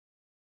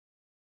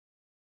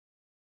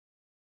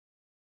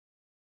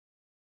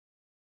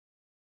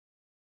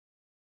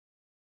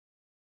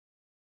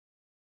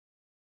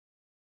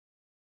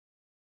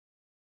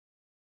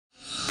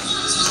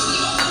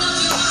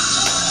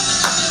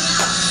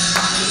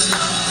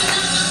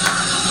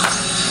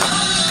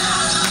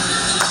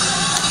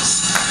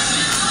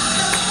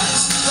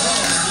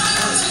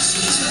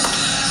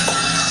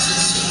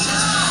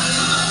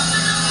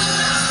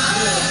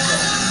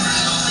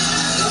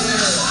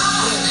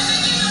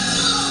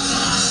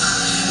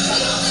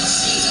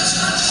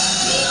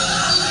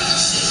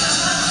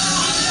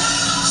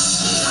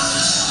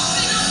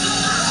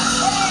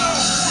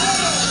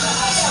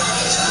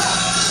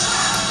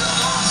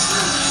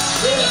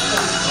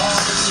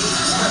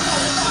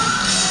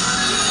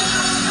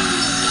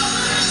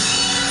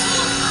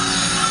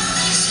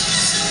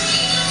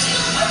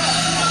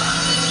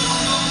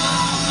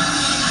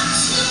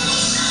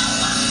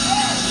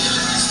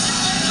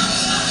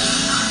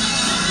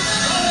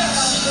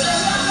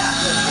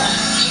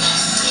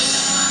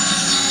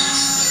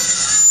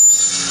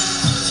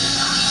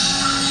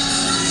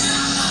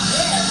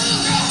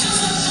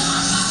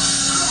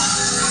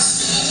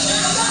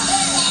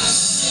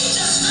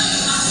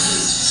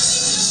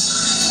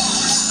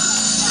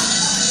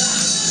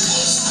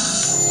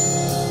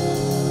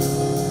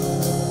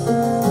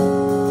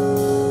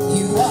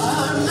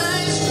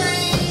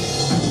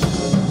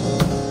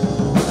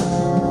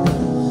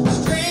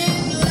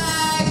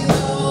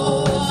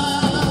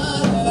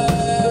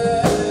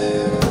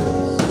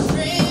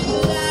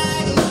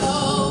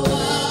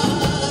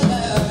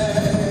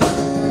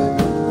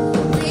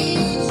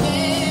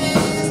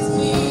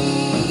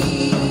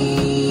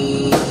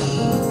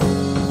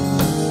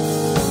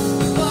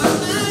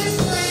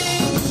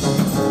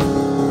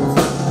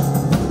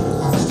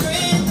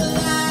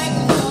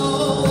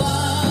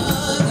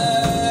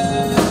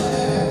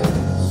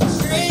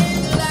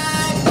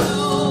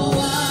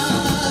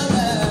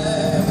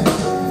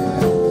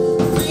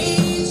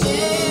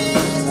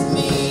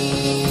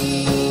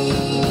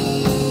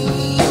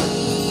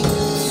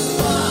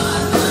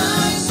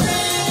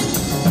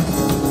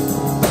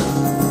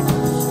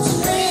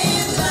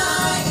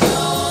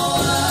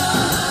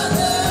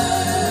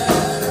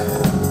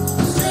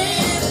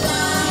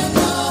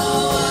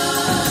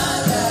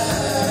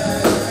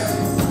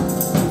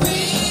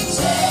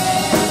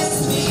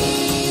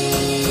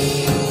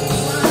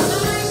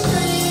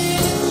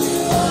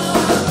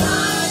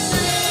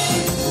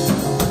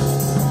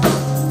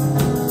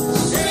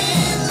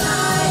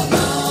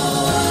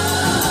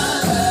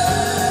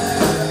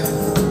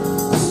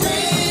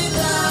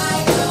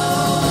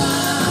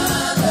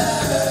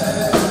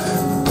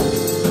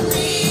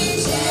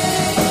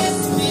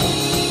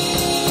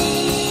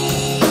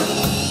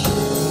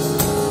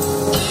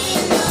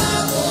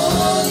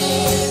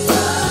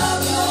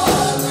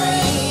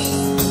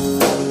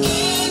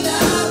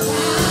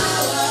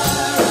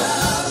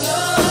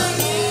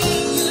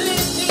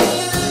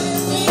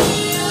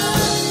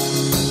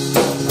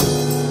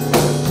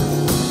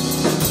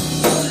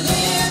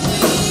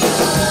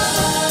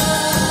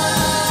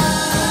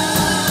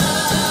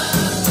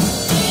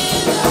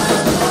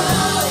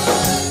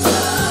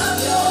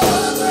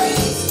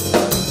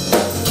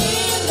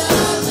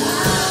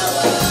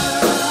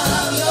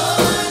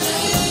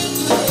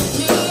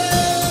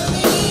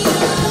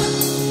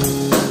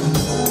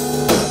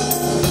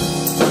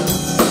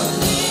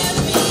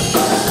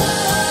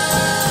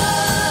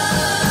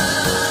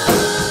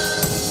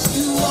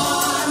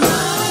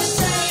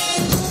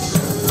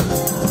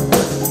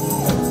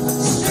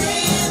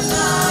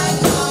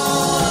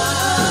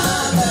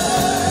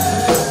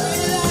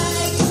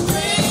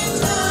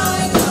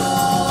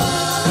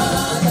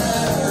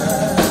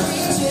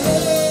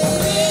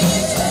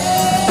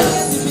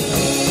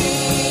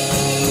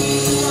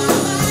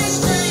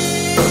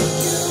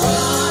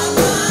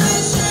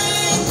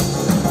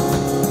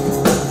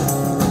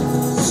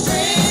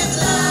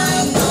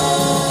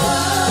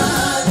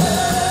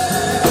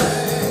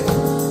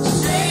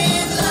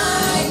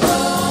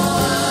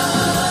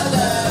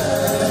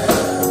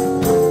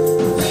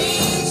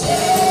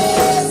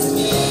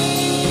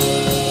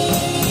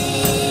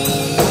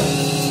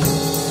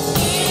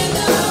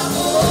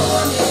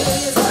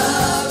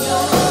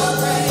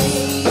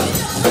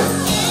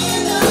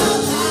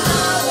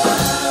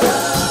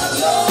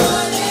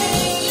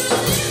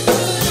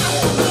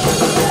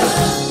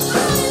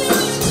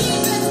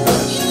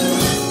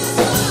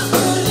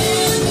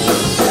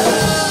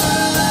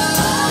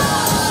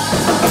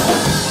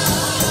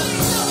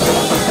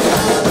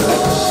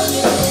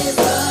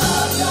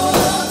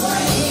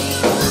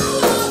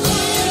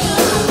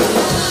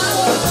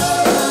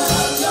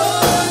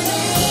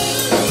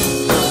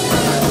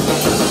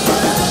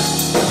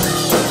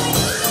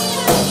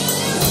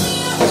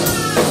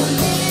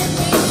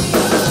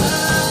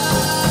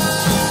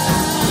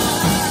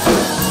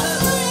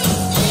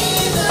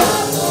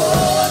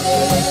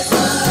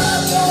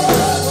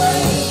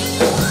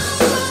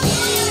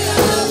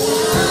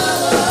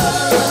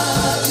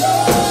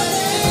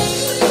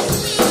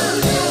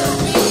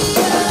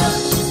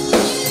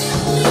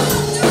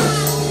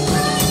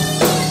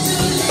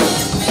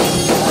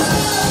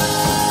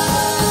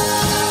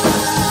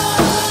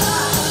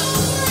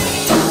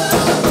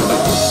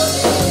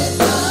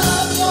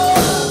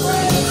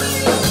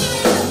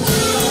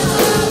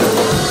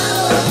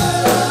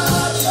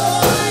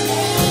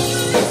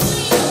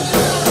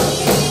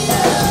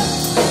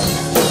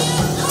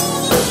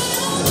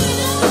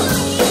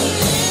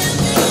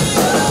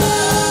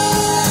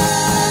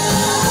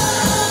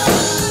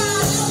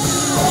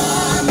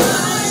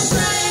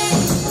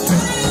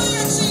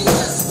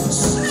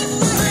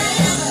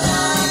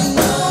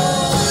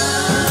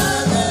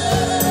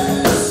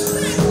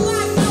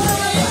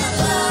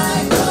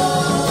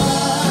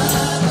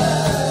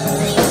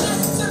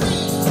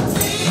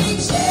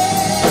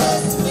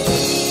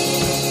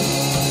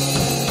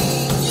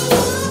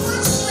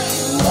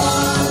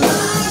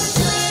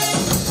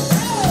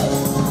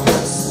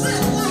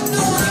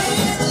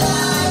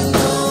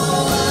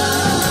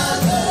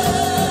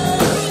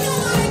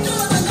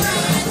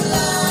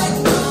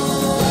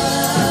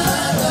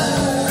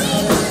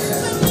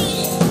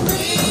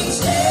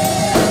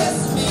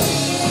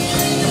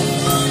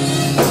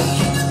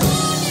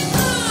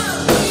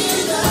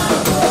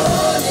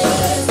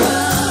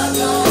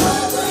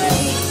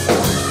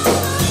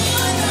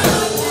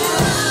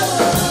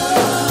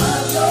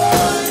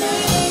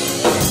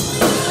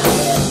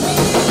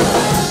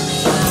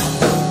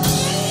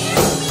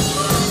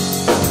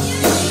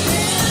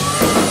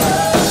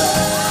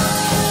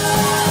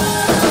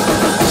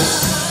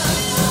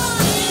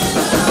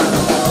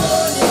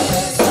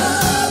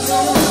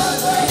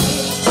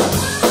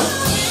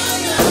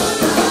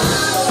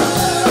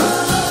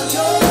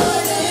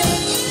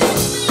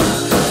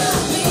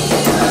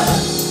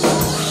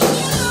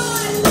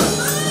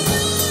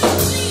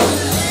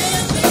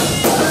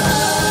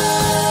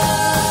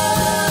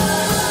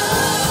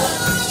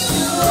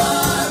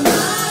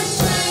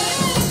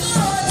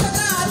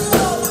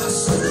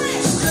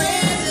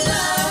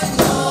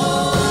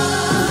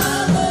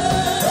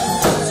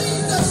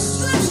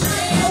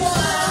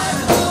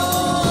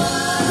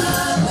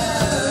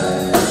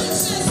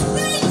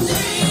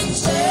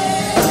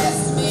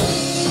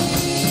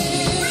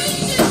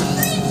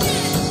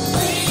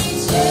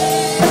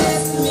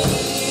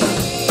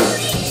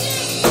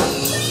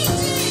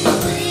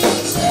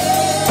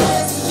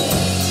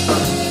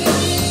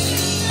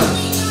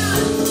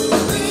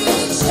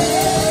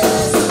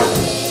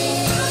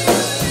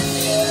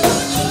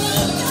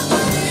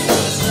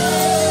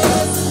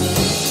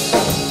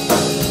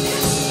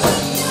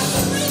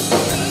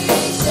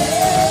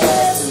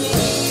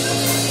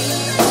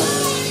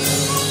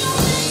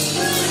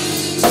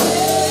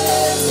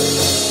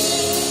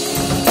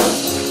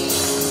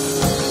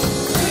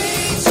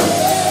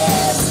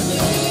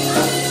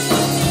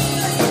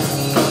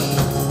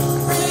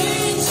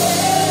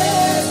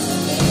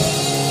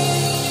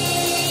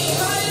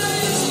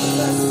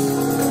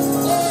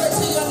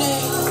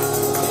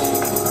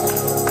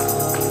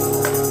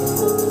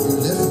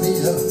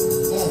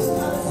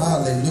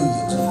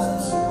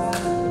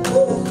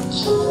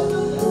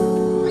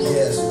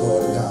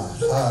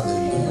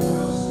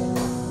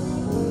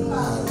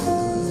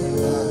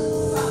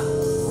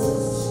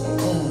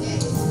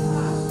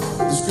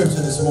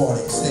this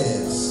morning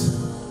says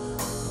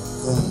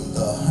from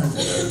the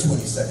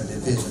 122nd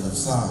division of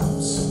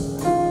Psalms,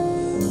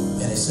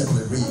 and it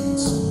simply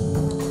reads,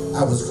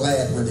 I was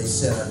glad when they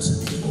said unto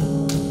me,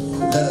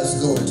 let us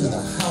go into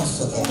the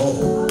house of the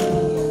Lord.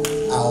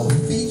 Our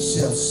feet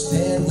shall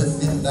stand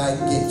within thy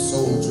gates,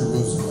 O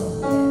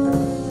Jerusalem.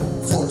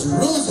 For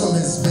Jerusalem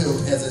is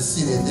built as a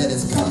city that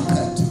is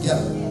compact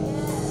together.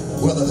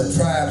 Whether the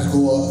tribes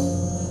go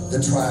up, the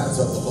tribes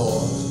of the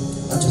Lord,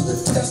 unto the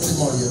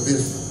testimony of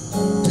Israel,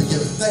 to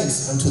give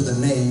thanks unto the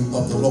name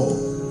of the Lord.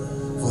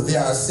 For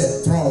there are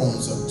set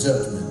thrones of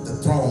judgment,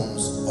 the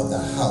thrones of the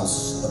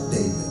house of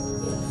David.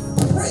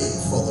 Pray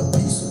for the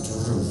peace of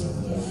Jerusalem.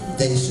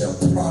 They shall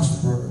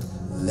prosper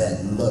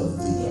that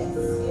love thee.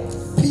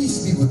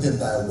 Peace be within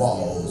thy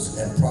walls,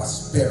 and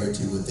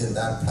prosperity within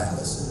thy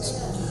palaces.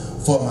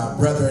 For my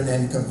brethren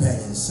and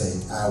companions'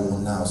 sake, I will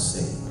now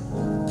say,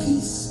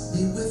 peace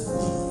be with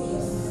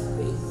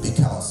thee,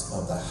 because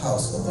of the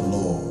house of the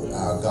Lord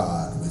our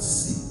God, which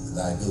seek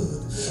thy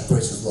good.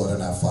 Gracious Lord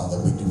and our Father,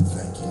 we do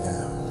thank you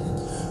now,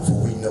 for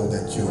we know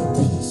that your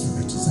peace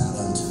reaches out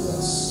unto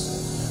us.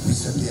 We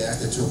simply ask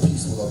that your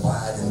peace will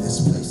abide in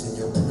this place, in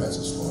your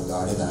presence, Lord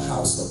God, in the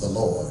house of the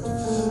Lord.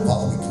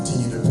 Father, we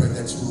continue to pray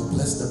that you will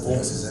bless the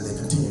voices and they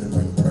continue to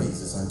bring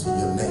praises unto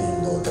your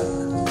name, Lord God.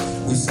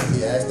 We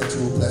simply ask that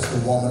you will bless the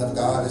woman of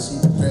God as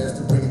she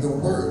prepares to bring the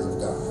word of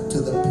God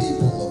to the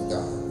people of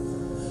God.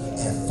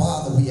 And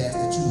Father, we ask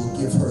that you will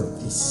give her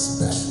the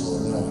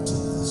special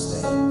anointing this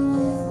day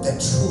that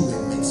truly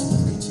makes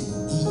preaching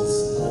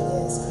easy.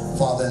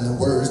 Father, and the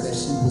words that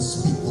she will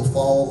speak will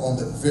fall on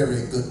the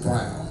very good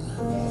ground,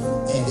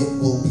 and it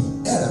will be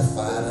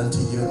edified unto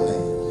your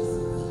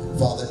name.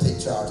 Father, take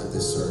charge of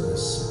this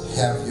service.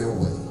 Have your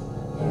way.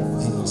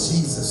 In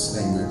Jesus'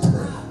 name we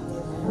pray.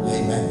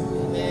 Amen.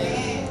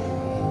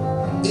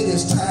 It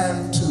is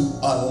time to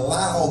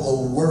allow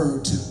the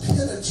word to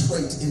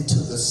penetrate into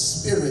the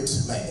spirit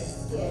man.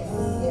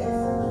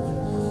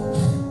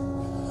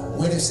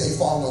 When it say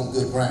fall on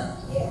good ground,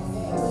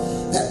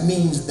 that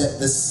means that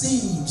the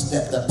seeds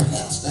that the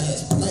pastor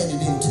has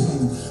planted into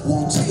you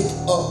will take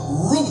up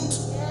root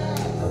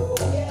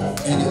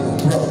and it will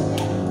grow.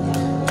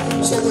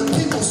 So when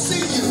people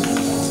see you,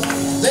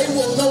 they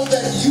will know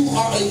that you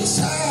are a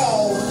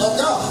child of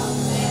God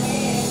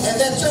and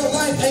that your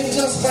life ain't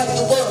just like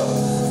the world.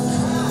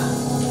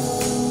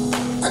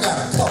 I got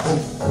a couple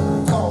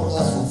called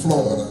us from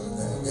Florida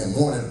and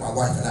wanted my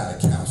wife and I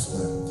to counsel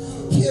them.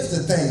 Here's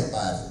the thing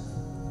about it.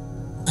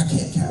 I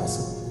can't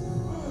counsel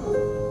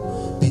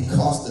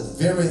because the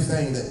very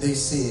thing that they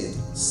said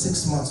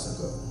 6 months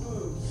ago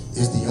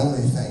is the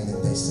only thing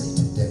that they say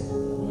today.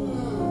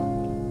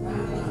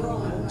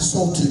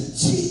 So to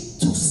see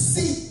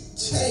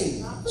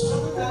change,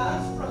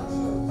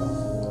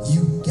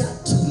 you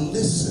got to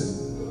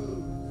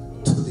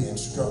listen to the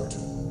instructor.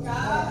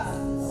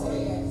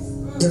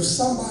 If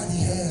somebody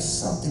has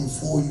something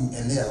for you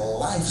and their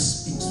life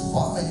speaks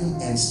volume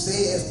and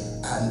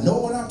says, I know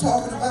what I'm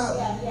talking about,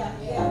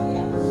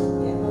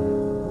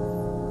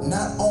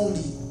 not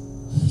only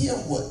hear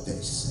what they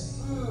say,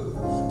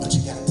 but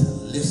you got to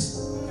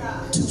listen.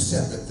 Two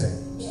separate things.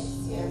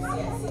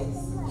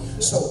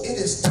 So it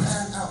is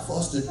time out for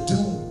us to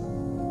do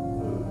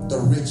the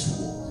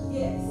ritual,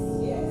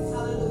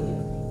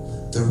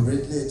 the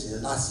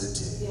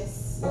religiosity.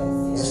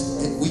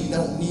 We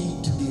don't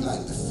need to be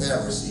like the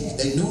Pharisees.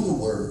 They knew the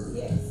word,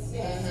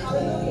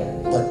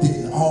 but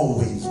didn't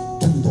always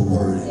do the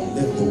word and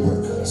live the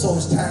word. So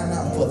it's time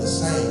out for the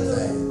same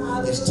thing.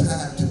 It's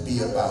time to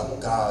be about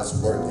God's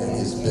work and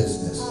his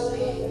business.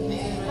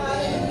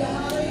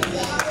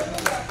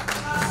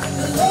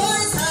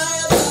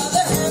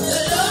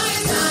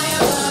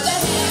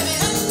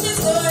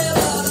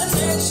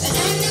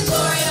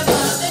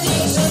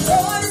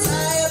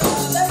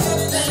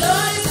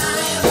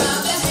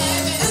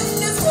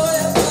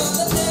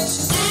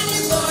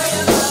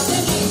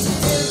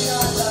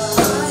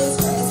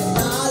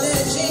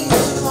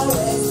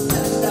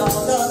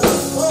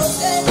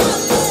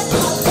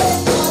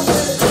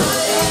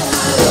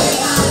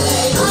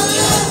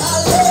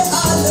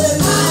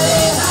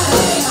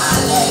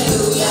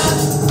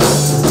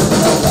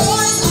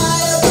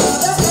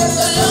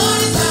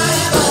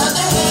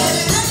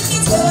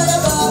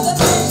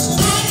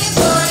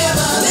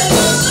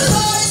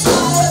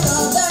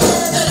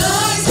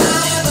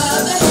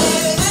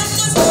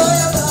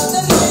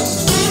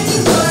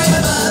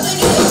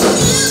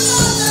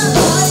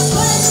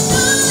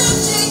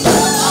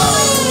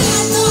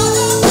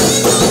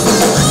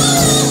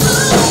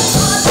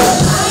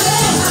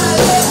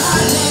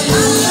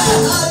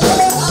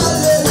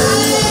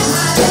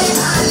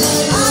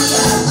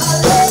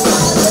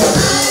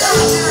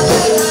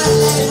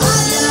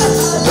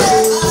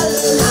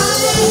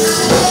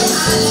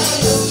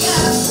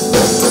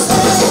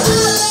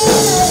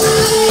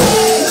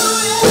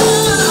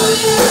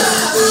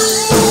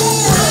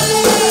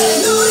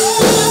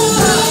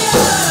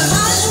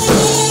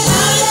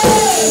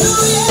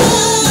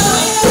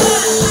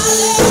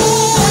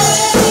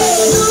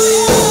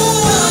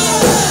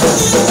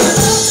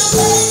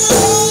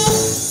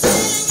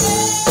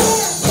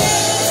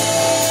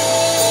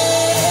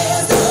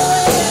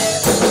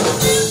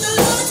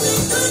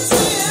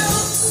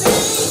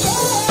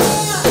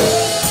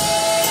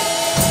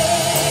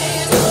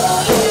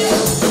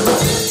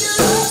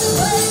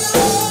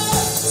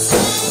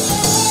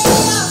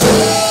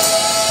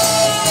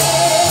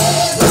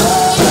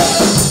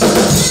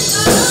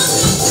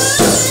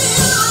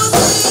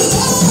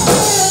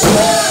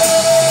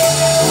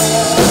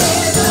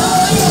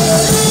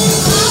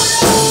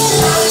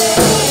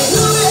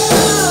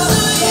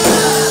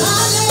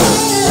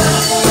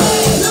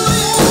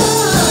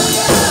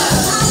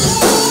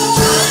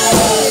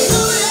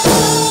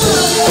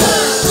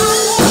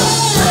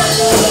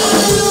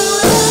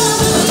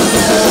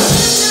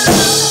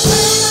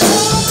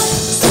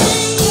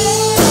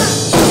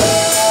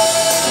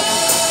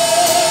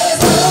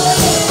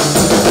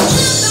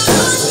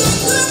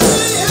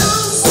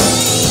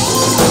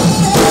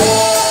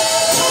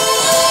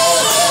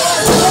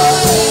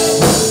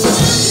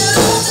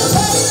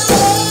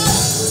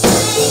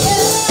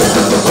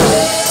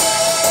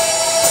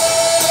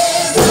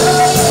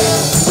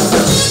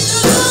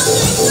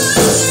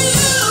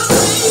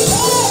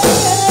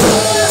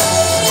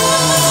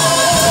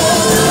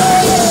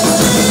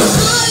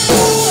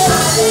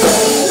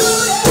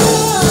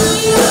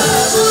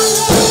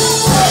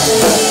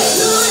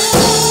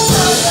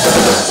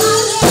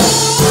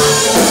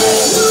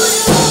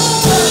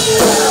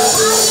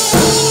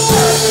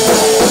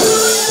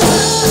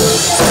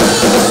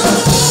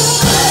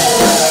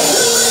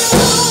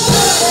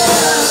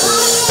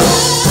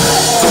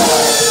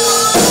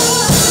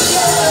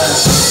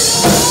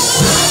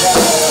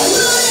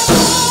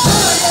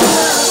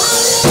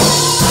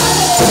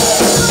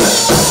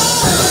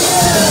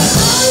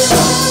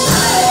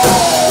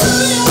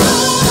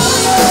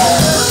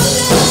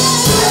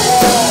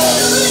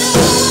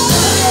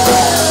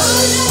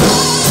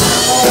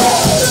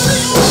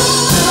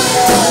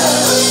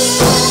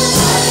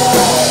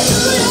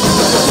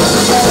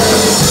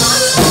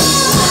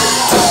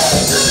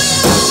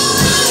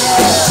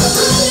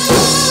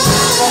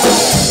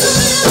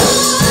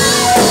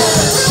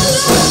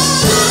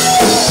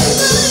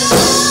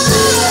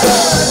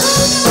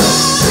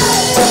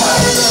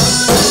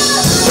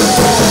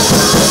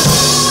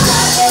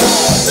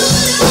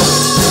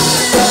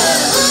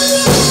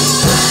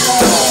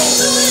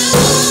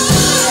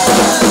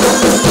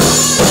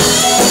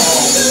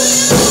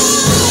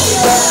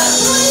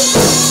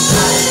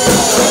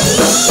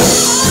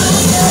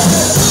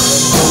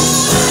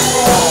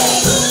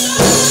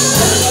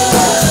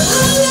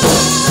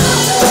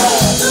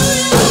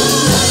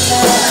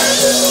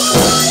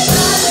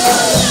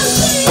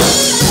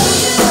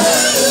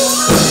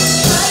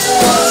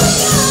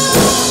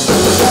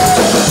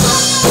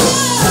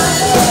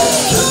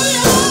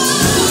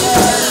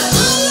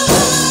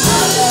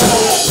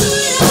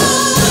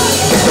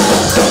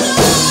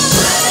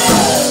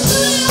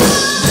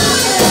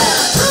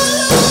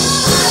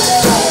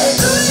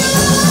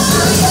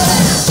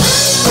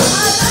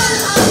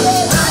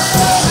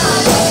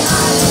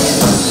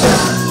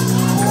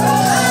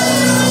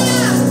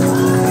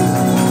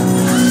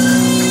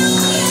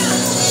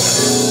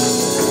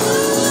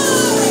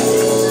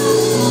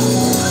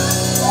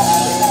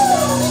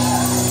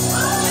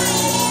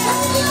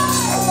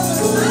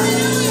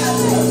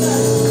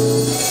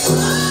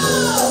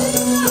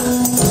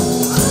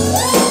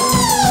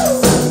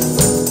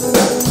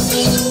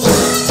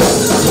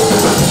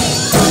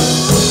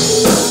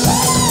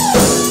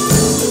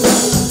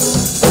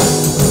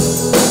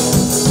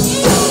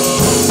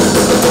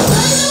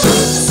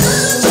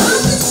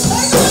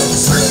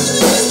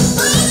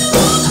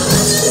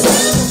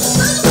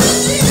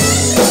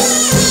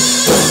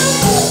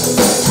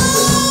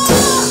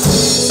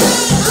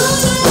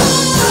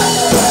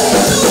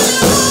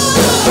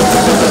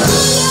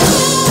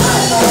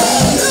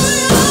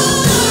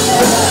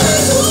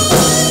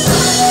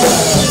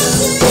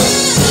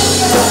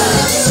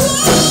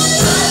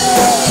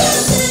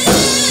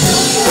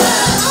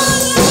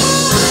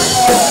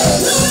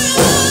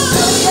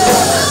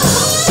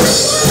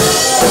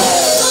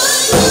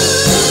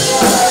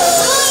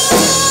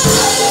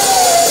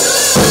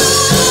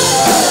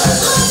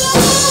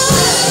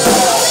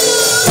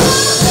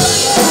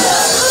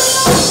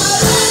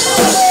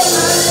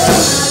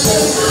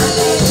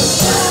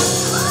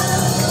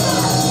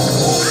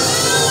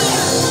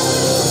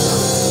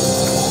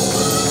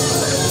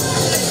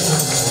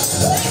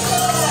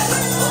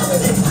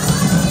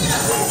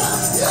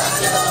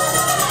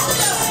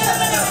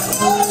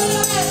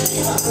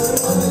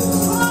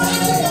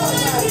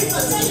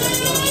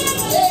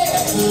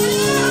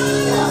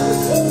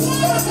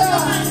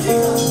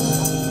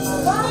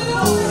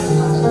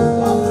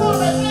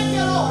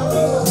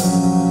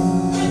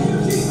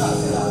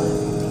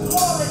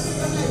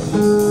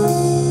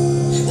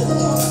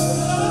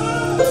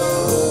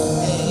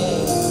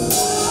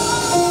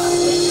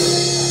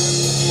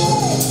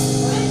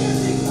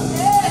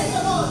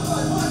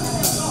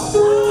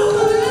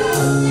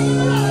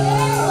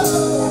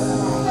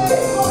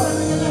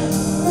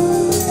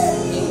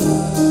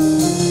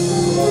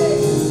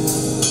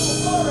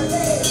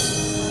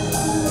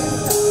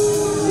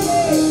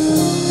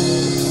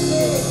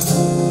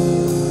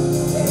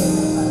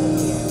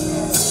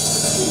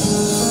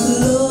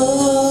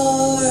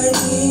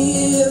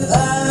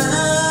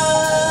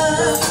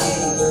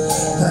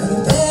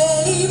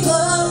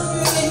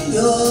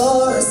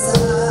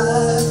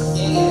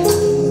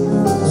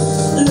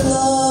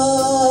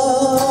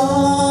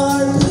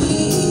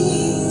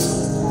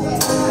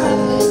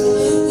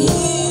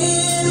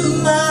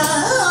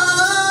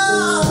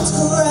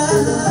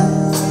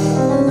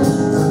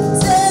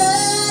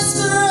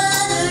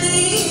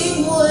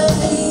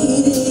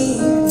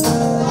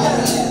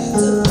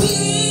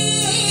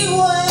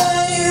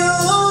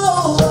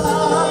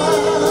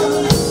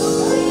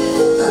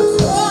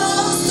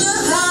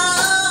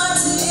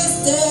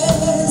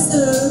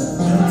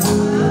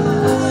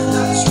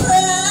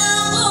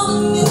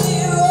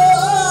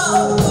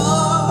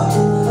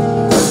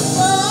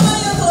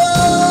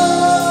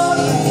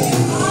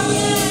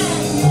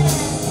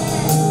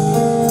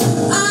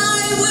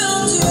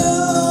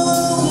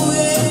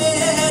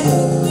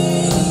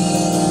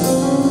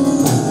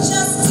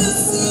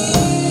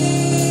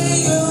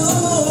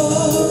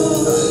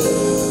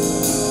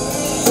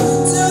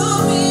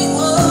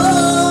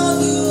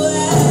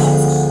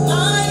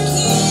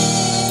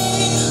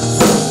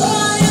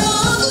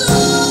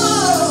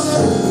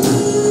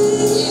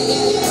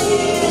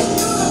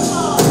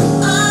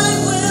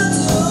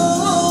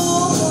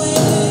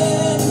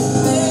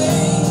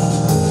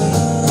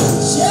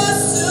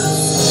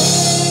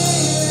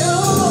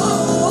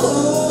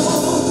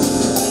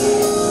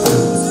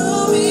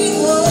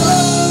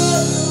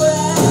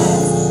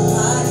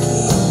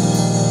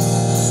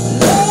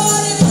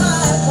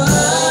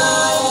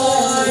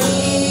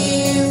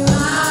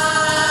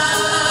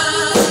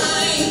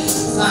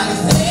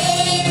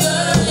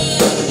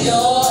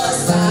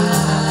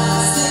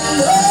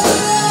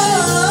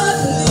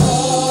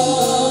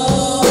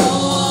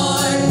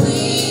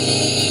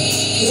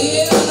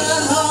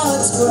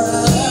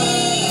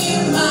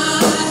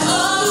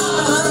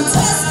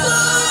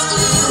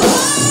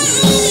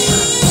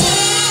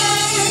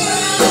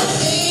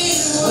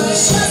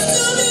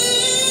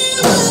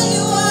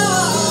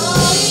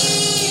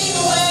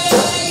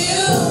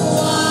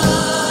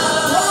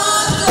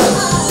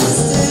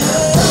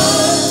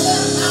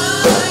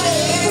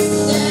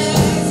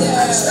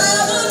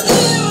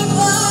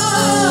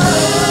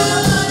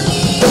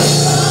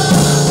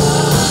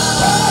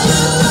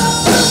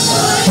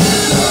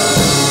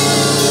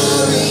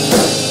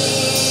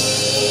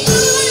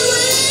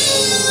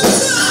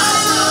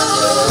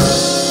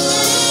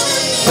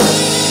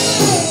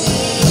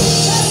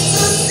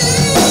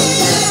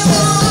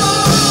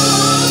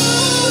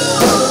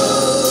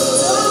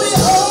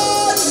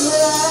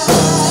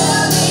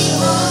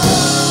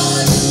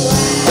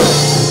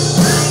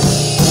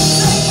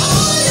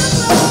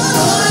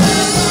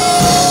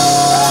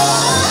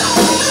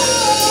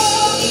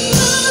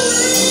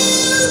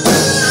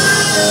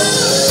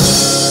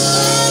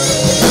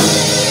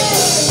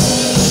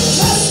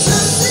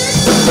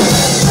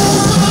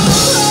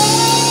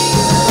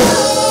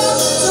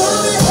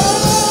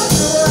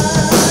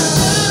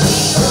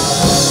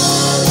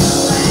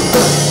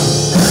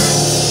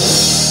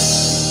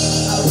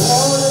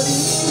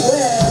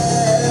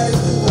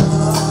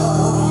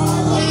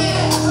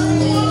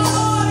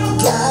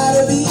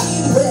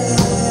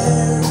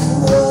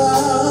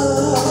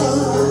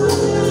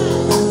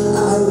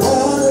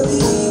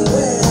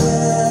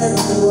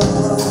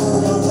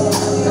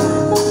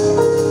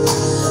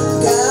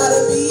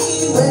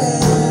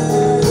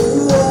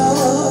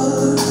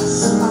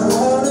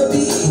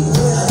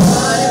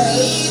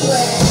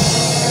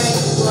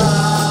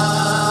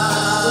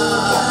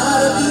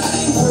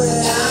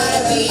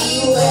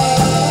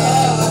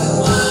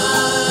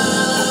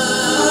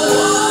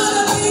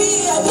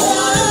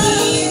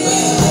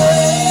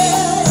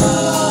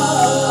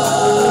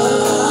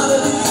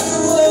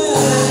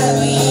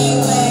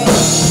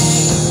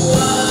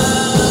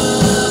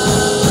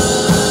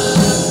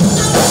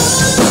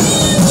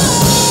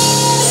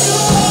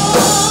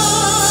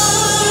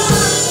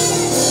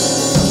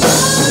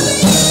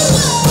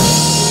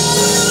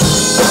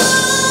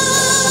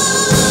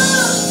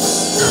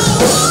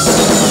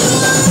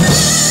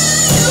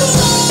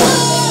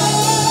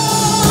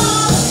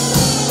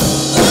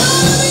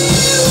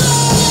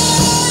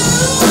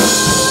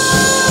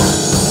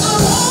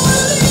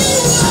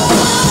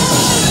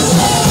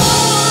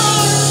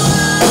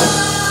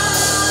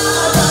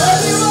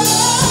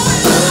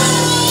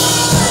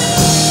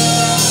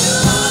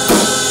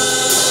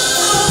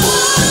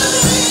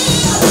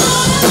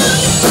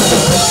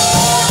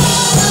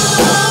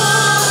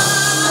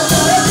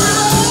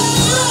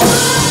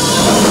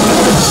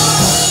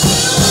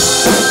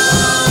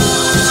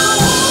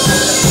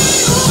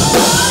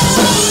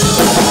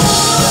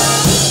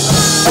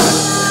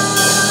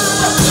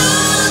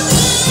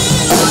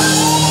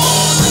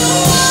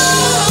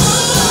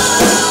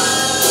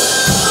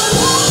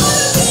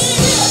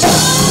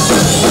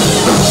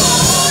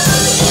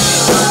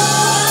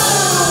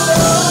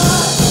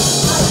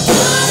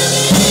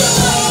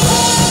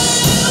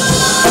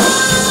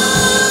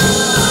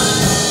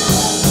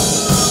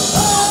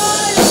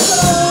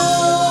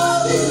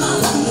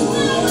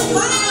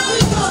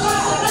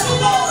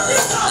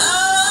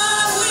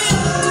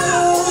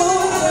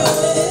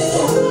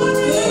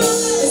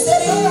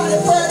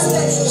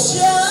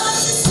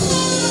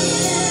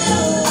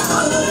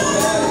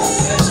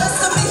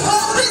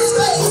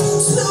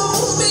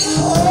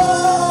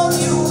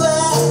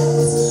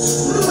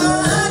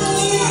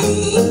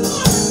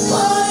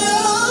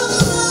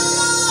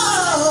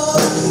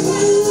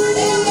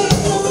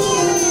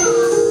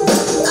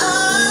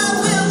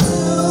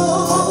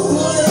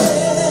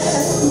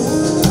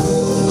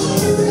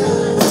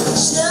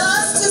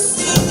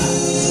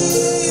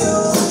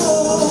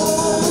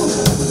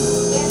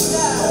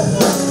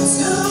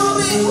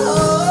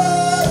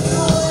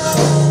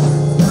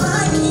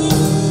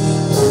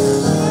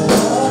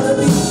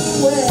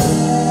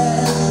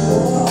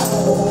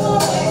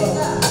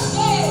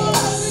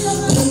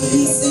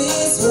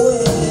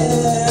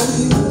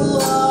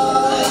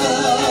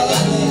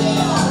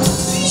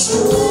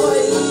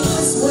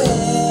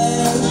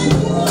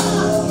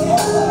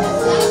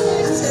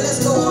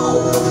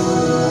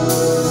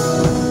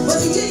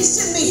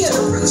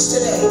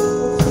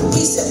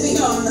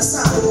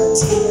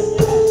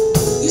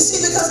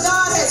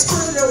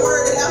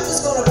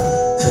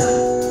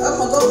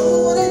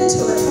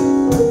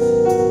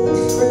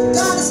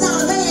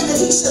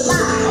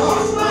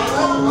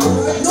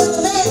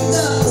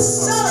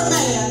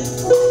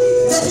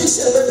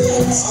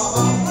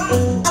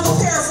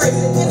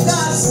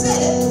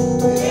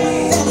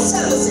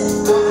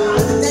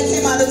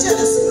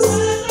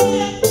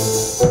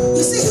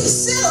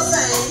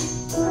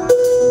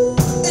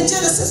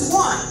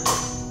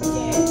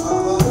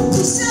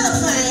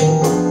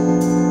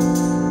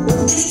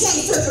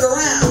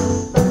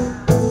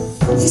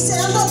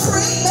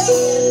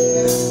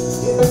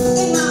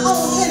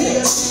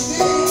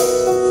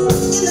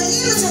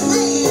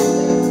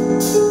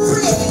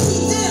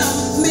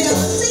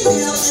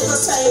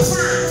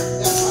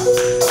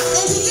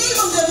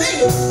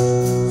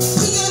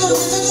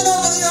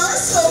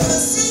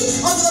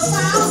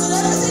 clouds and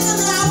everything in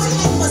the outer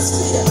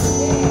atmosphere.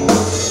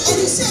 And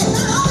he said,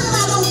 not only am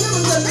I going to give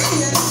them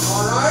dominion,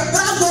 but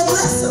I'm going to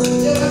bless them.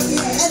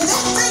 And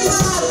that thing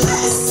that I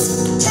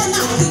bless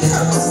cannot be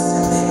cursed.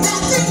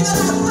 That thing that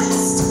I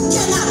blessed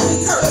cannot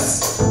be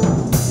cursed.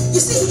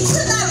 You see, he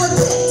could not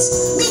repent,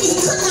 meaning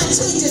he could not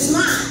change his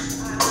mind.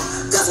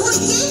 Because when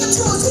he gave it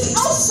to us, he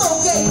also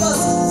gave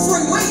us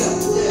free will.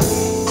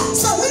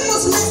 So we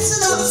was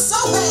messing up so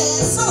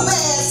bad, so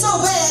bad, so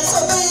bad, so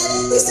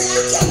bad. He said, I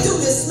can't do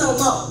this no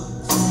more.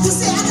 He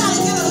said, I got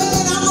to get a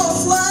man, I'm going to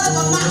flood him,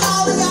 I'm knock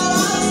all of y'all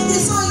out.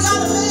 And so he got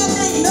a man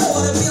named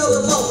Noah to build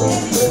a boat.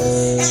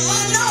 And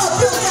Noah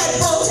built that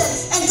boat,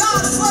 and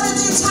God flooded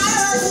the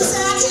entire earth. He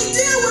said, I can't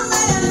deal with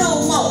man no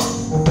more.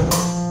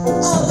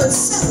 All but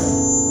seven.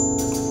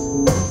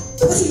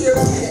 But he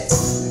repented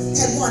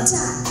at one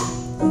time.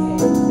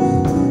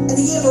 And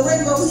he gave a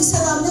rainbow. He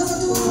said, I'll never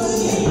do it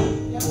again.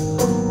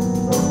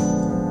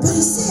 But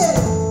he said,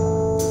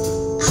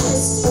 I have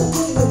still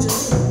given you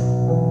dominion.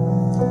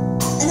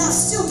 And I've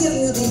still given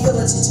you the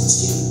ability to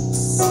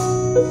choose.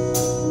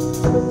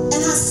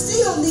 And I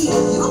still need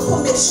your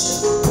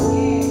permission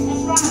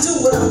to do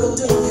what I'm going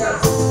to do in the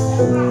earth.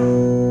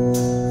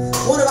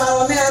 One of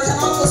our American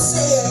uncles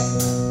said,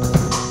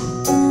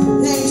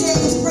 named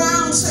James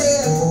Brown,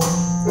 said,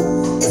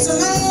 it's a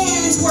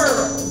man's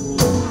world.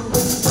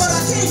 But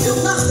I can't do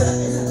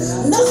nothing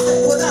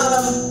without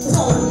a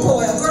woman,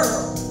 boy, or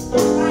girl.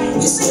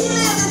 You see, he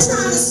landed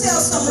trying to sell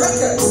some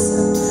records,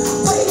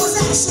 but he was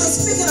actually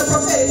speaking a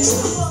prophetic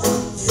truth.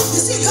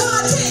 You see,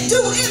 God can't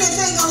do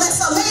anything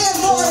unless a man,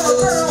 boy, or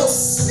girl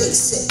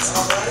speaks it.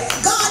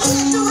 God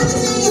can't do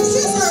anything in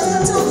his earth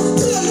until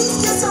he at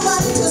least gets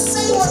somebody to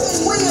say what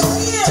his will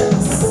is.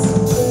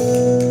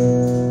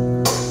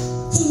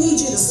 He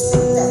needs you to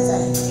speak that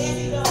thing.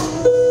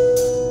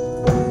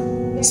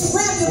 So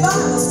grab your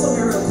Bibles for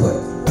me real quick.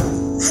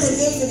 I done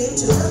gave you the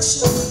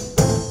introduction.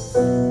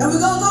 And we're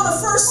going to go to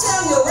 1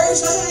 Samuel.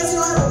 Raise your hand if you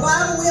don't have a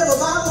Bible. We have a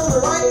Bible on the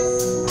right.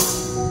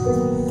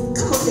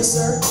 Come up here,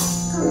 sir.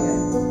 Come here.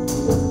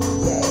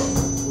 Yeah.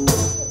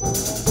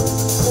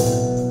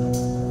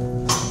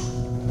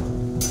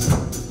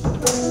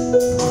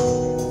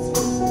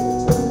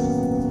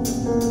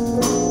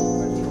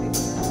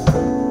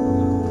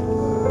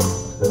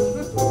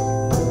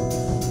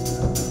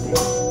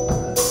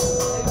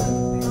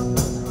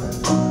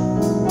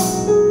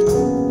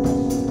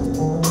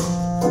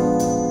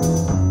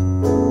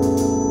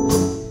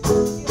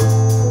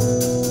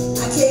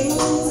 I can't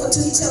move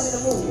until he tell me to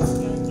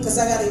move. Because I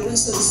got to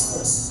erase this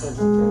first.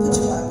 Put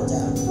your Bible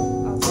down.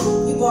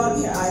 You brought him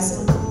here,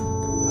 Isaac.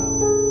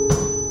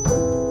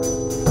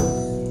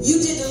 You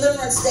did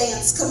deliverance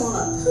dance. Come on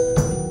up.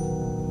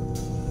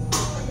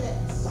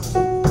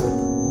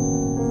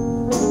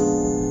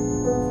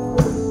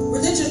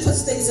 Religion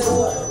puts things in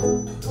order,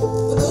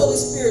 but the Holy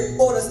Spirit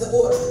orders the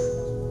order.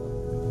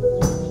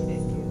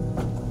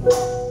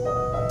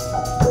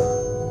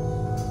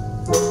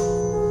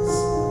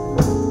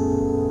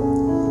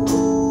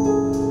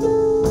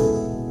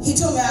 He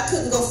told me I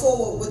couldn't go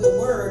forward with the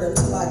word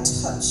until I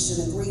touched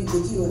and agreed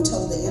with you and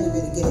told the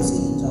enemy to get his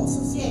hands off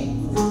of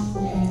you.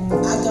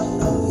 I don't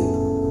know you.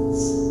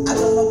 I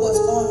don't know what's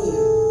on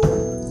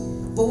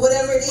you. But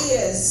whatever it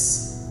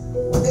is,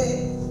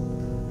 okay,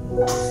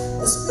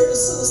 the spirit of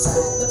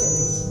suicide, look at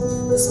me.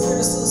 The spirit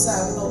of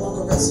suicide will no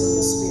longer rest on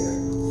your spirit.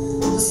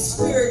 The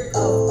spirit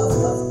of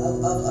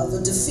the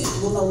defeat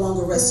will no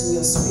longer rest in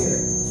your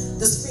spirit.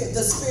 The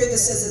spirit that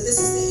says that this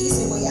is the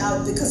easy way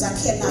out because I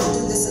cannot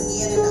do this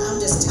again and I'm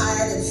just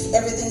tired and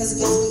everything is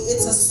against me.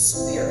 It's a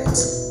spirit.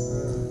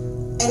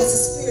 And it's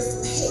a spirit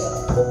from hell.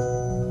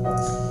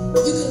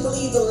 You can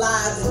believe the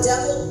lie of the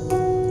devil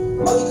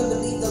or you can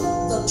believe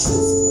the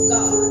truth of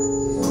God.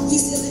 He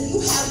says that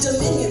you have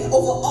dominion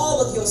over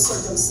all of your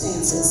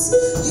circumstances.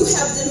 You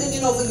have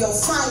dominion over your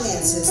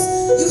finances.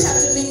 You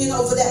have dominion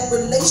over that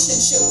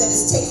relationship that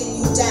is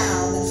taking you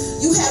down.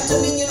 You have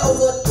dominion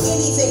over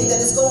anything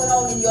that is going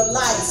on in your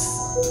life.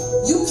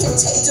 You can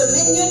take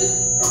dominion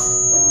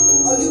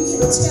or you can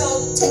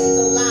take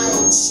the lie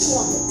and chew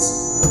on it.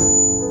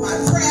 My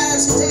prayer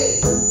today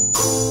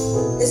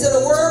is that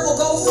a word will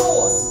go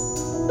forth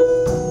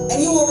and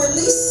you will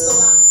release the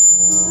lie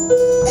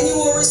and you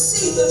will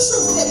receive the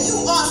truth that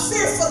you are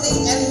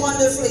fearfully and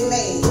wonderfully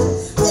made,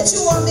 that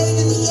you are made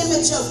in the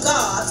image of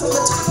God from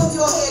the top of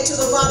your head to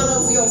the bottom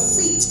of your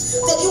feet,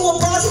 that you were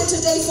brought here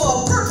today for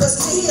a purpose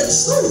to hear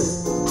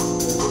truth,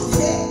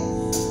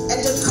 and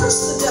to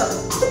curse the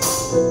devil.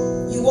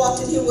 You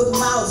walked in here with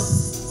mouth,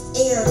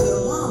 air in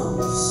your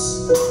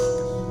lungs.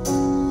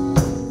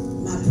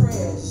 My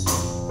prayers,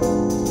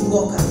 you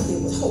walk out here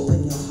with hope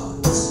in your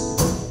heart.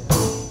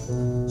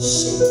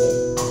 Shake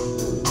it.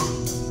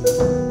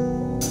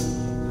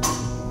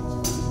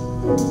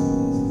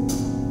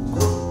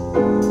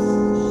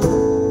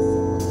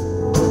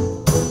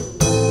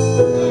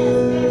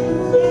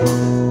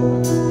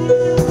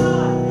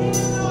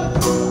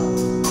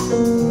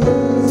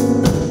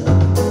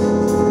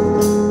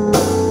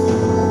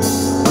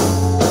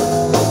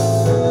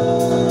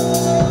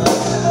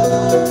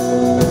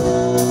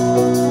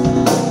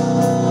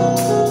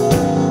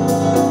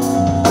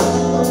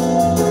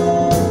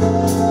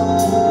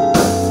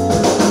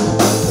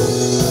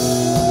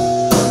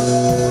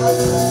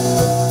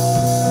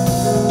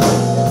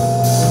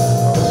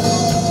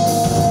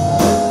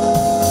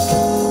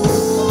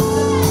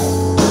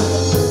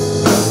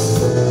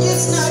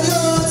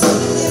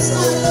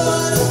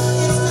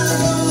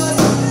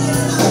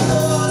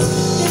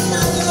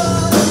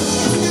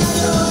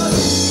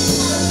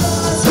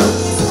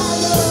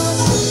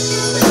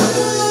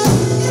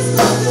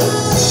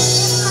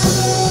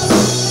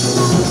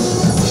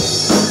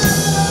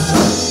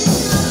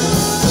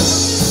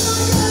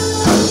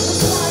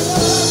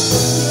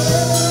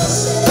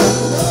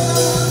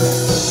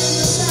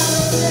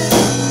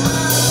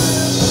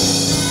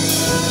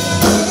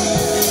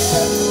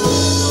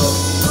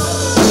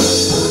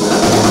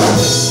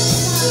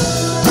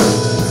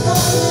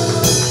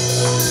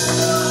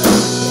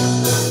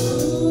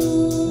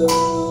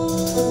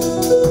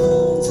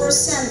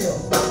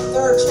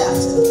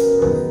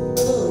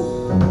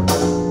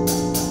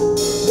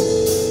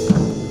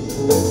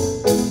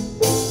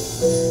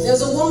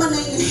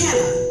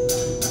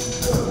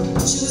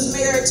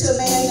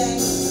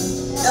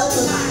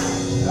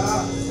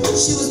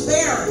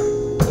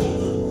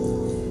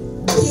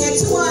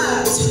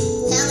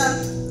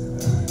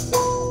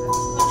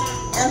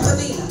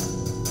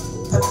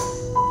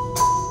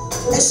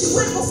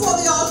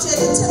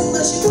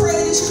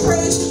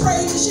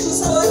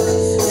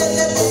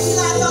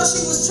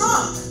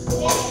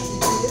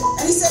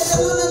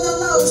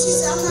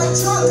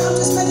 I'm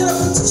just making a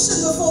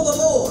petition before the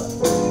Lord.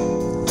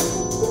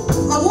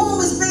 My womb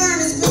is barren,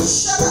 it's been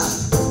shut up.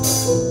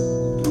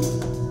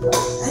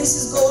 And he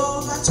says, go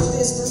on about your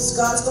business.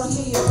 God's going to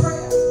hear your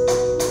prayer.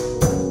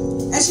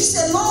 And she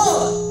said,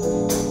 Lord,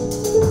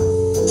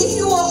 if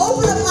you will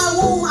open up my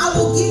womb, I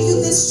will give you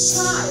this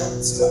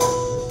child.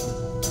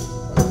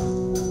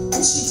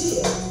 And she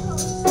did.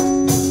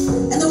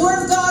 And the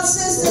word of God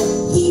says that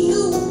he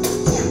knew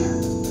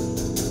Hannah.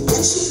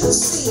 And she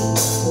conceived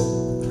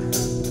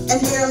and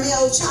bear a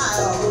male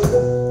child.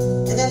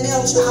 And that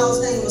male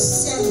child's name was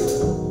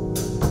Samuel.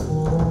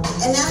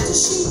 And after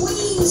she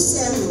weaned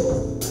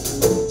Samuel,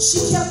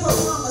 she kept her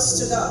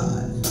promise to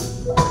God.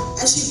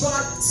 And she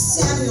brought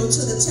Samuel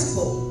to the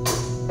temple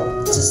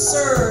to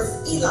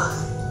serve Eli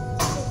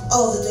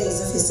all the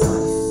days of his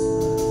life.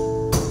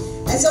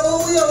 And so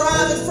when we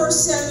arrive at 1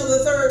 Samuel,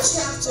 the 3rd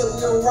chapter,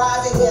 we're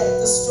arriving at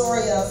the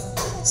story of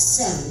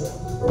Samuel.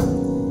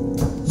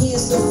 He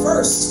is the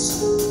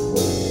first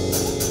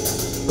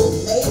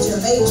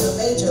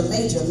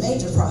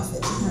major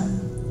prophet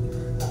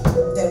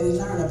that we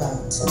learn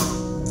about.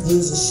 He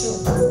was a sure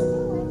prophet.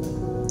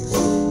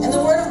 And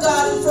the word of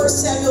God in 1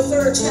 Samuel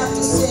 3rd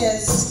chapter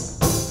says,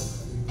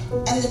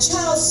 and the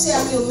child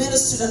Samuel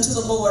ministered unto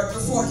the Lord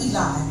before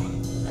Eli.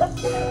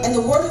 And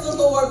the word of the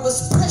Lord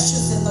was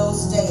precious in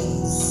those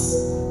days,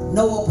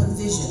 no open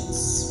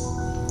visions.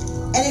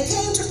 And it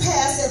came to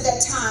pass at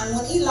that time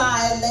when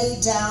Eli lay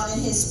down in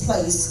his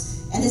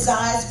place, and his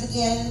eyes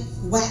began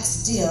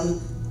wax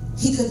dim,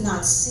 he could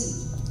not see.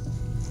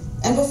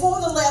 And before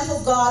the lamp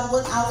of God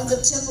went out in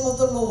the temple of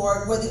the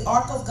Lord, where the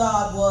ark of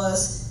God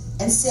was,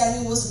 and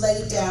Samuel was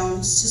laid down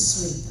to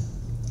sleep,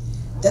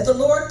 that the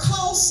Lord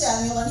called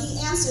Samuel, and he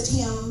answered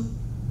him,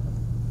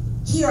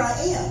 here I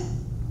am.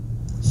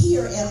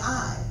 Here am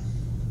I.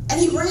 And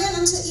he ran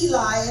unto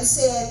Eli and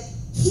said,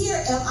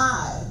 here am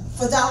I,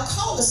 for thou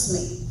callest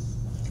me.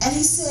 And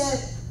he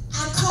said,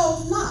 I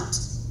called not.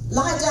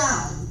 Lie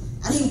down.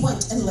 And he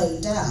went and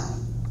laid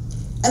down.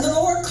 And the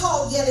Lord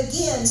called yet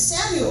again,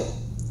 Samuel.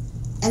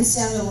 And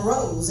Samuel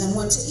arose and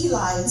went to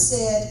Eli and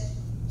said,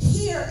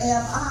 here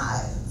am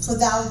I, for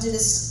thou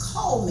didst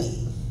call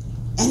me.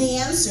 And he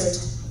answered,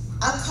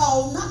 I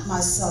called not, my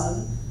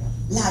son.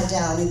 Lie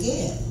down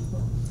again.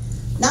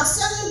 Now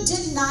Samuel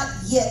did not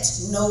yet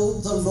know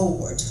the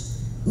Lord,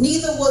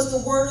 neither was the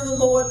word of the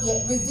Lord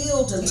yet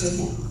revealed unto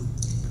him.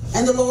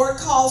 And the Lord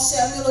called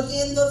Samuel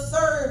again the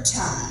 3rd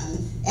time,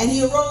 and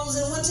he arose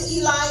and went to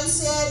Eli and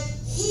said,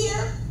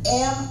 here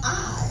am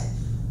I,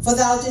 for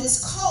thou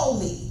didst call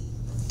me.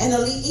 And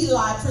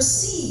Eli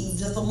perceived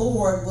that the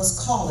Lord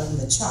was calling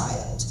the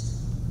child.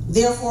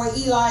 Therefore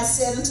Eli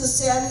said unto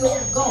Samuel,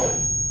 go,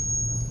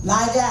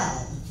 lie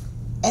down,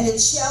 and it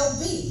shall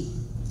be,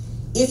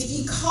 if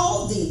he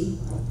call thee,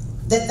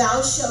 that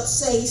thou shalt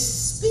say,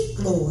 speak,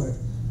 Lord,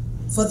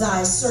 for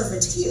thy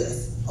servant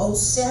heareth. O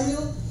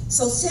Samuel.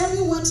 So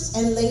Samuel went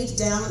and laid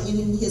down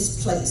in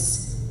his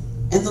place.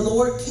 And the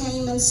Lord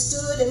came and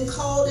stood and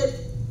called it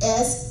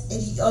as at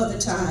the other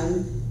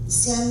time,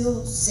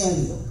 Samuel,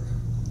 Samuel.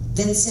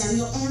 Then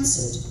Samuel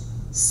answered,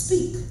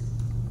 speak,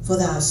 for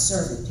thy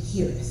servant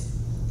heareth.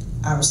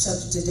 Our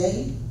subject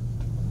today,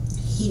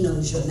 he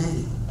knows your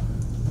name.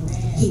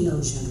 He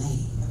knows your name.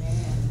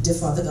 Dear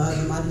Father God,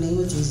 in the mighty name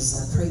of Jesus,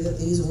 I pray that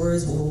these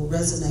words will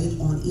resonate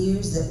on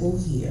ears that will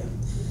hear.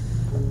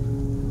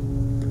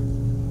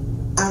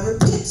 I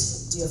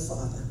repent, dear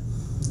Father,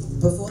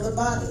 before the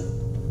body,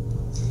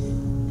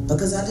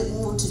 because I didn't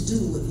want to do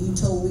what you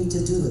told me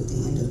to do at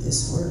the end of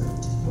this word.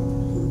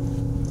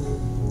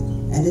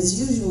 And as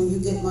usual, you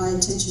get my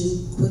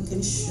attention quick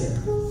and sure.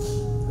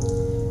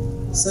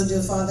 So,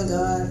 dear Father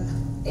God,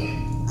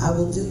 I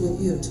will do what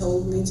you have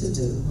told me to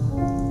do.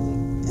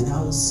 And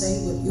I will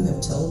say what you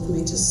have told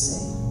me to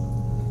say.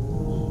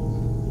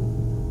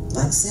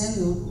 Like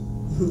Samuel,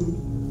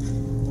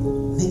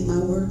 make my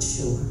word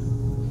sure.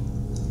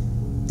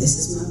 This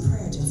is my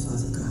prayer, dear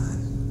Father God.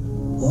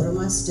 Order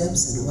my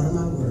steps and order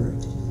my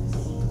word.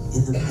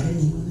 In the mighty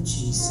name of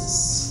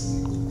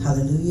Jesus.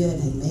 Hallelujah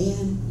and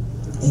amen.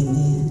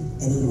 Amen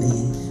and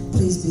amen.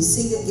 Please be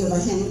seated. Give a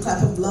hand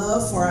clap of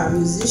love for our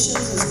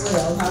musicians as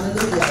well.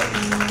 Hallelujah.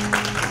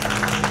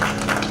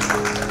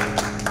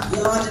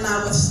 Yvonne and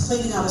I was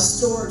cleaning out a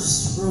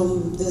storage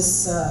room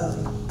this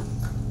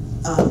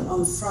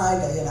on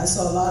Friday, and I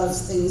saw a lot of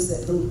things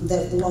that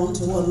belong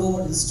to one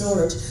Lord in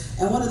storage.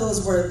 And one of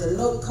those were the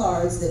note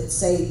cards that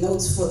say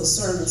notes for the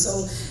sermon.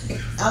 So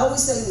I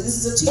always say that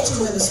this is a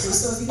teaching ministry.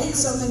 So if you need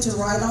something to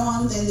write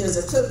on, then there's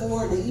a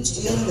clipboard at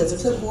each end. There's a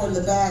clipboard in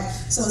the back.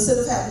 So instead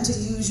of having to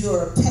use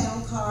your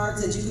panel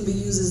cards that you can be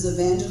used as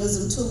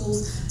evangelism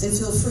tools, then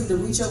feel free to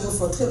reach over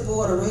for a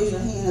clipboard or raise your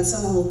hand and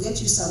someone will get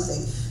you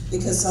something.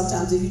 Because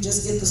sometimes if you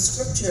just get the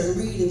scripture and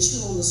read and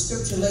chew on the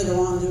scripture later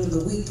on during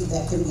the week,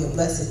 that can be a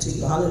blessing to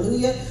you.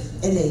 Hallelujah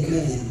and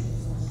amen.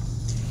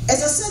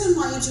 As I said in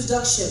my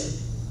introduction,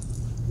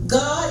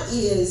 God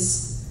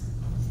is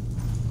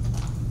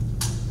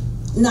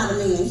not a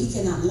man. He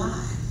cannot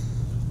lie.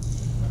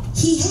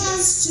 He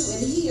has to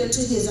adhere to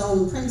his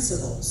own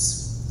principles.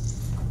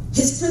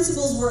 His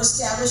principles were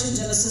established in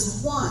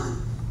Genesis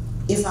 1.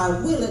 If I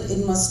will it,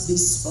 it must be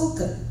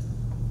spoken.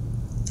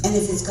 And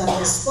if it's got to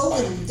be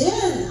spoken,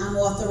 then I'm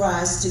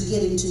authorized to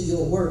get into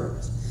your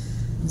world.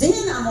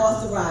 Then I'm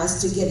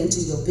authorized to get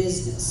into your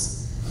business.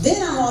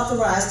 Then I'm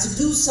authorized to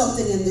do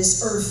something in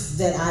this earth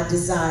that I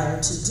desire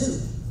to do.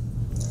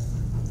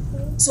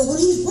 So when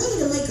he's ready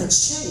to make a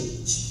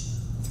change,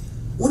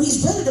 when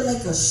he's ready to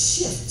make a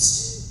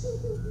shift,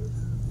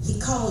 he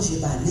calls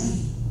you by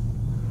name.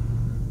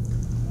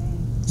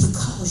 He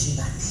calls you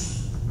by name.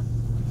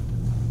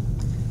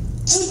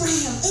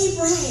 Abraham,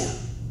 Abraham,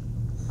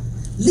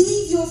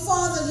 leave your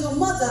father and your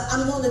mother.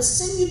 I'm going to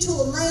send you to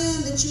a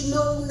land that you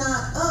know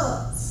not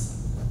of.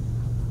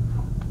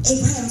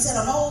 Abraham said,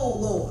 I'm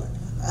old, Lord.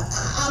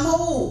 I'm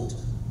old.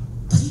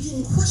 But he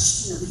didn't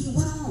question him. He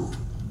went on.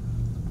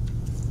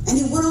 And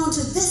he went on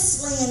to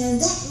this land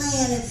and that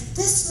land and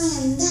this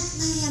land and that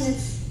land.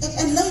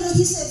 And later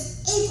he said,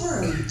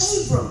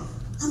 Abram,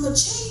 I'm going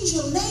to change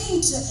your name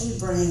to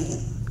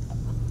Abraham.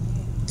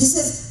 He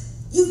says,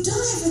 you've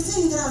done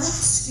everything that I've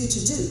asked you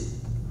to do.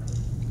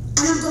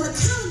 And I'm going to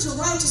count it to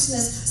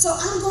righteousness. So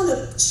I'm going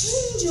to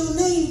change your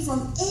name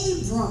from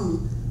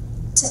Abram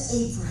to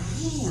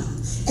Abraham.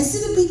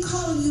 Instead of me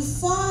calling you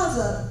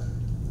father,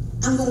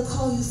 I'm going to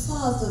call you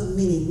father of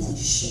many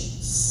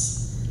nations.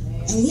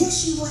 And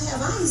yes, you will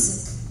have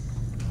Isaac.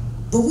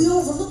 But we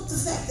overlook the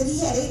fact that he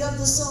had 8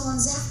 other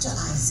sons after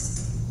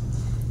Isaac.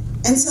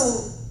 And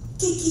so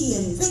Kiki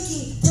and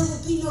Vicky, there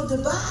would be no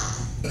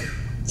divide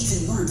if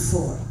it weren't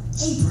for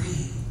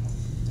Abraham.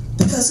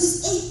 Because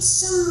his 8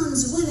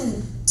 sons went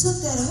and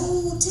took that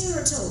whole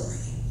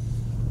territory.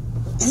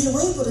 And they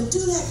were able to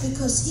do that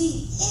because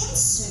he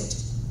answered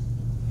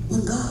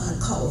when God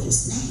called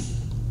his name.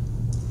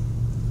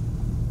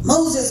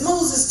 Moses,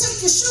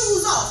 take your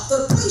shoes off.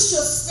 The place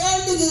you're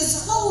standing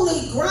is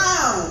holy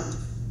ground.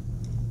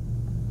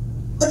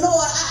 But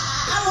Lord,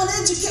 I'm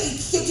uneducated.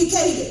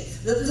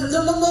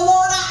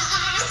 Lord,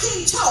 I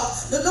can't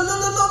talk. Lord,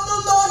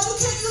 you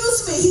can't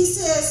use me. He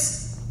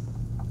says,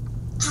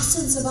 I'll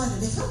send somebody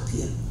to help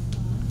you.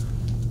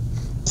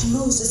 And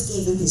Moses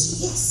gave him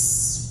his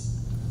yes.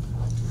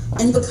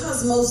 And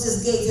because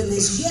Moses gave him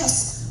his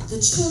yes, the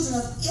children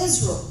of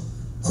Israel,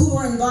 who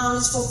were in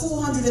bondage for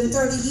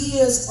 430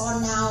 years,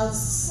 are now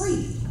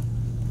free.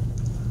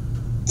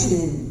 And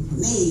in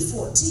May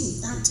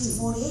 14th,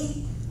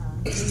 1948,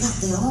 they got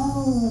their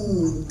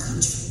own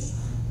country,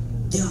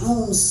 their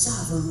own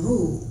sovereign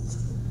rule.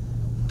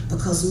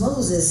 Because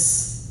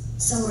Moses,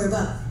 somewhere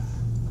about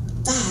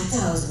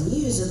 5,000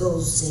 years ago,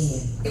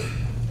 said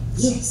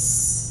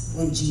yes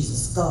when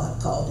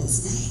God called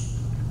his name.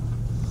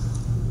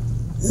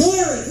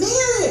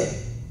 Mary,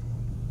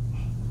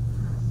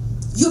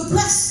 you're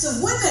blessed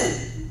of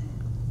women.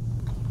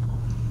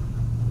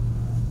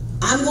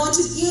 I'm going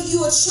to give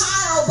you a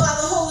child by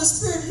the Holy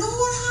Spirit.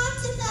 Lord, how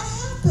can that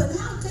happen?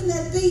 How can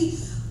that be?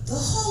 The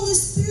Holy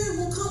Spirit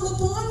will come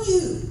upon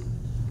you.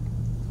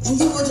 And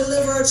you will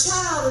deliver a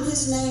child, and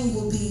his name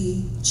will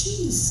be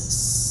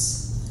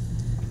Jesus.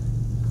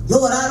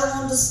 Lord, I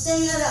don't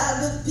understand,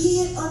 but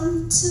be it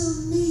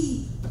unto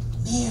me.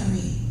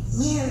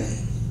 Mary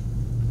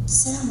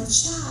said, I'm a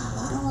child.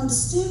 I don't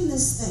understand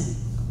this thing.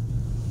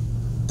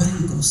 But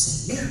I'm going to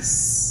say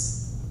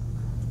yes.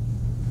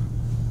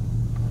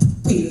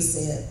 Peter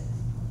said,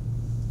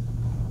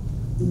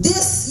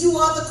 this you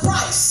are the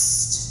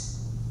Christ.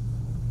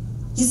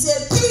 He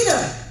said,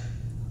 Peter,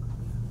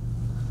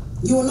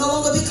 you will no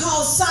longer be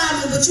called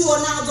Simon, but you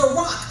are now the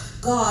rock.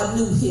 God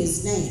knew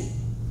his name.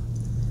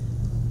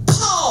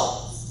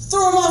 Paul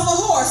threw him off a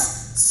horse.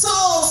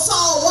 Saul,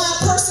 Saul, why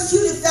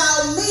persecutest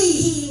thou me?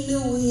 He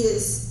knew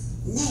his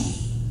name.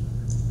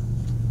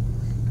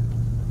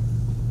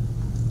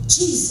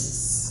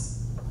 Jesus.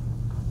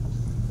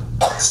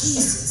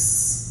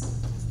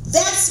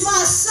 That's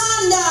my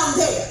son down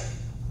there.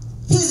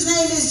 His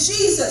name is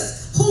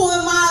Jesus. Who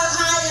am I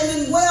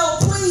am well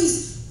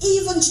pleased.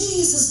 Even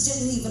Jesus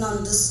didn't even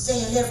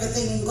understand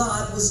everything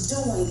God was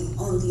doing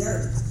on the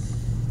earth.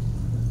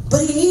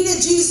 But he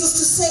needed Jesus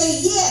to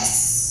say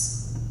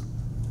yes,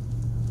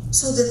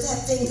 so that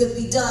that thing could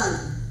be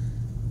done.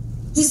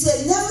 He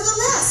said,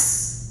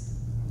 nevertheless,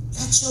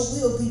 let your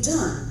will be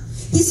done.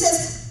 He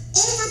says,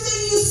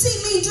 everything you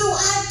see me do,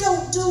 I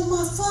don't do,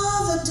 my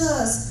Father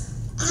does.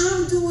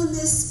 I'm doing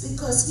this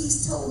because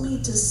he's told me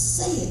to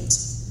say it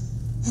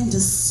and to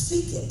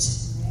speak it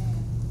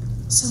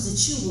so that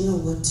you will know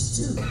what to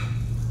do.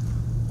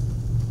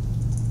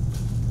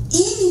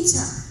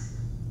 Anytime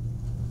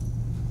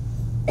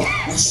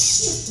a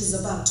shift is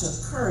about to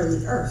occur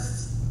in the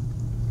earth,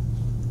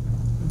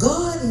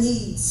 God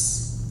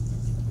needs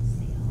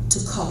to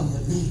call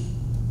your name.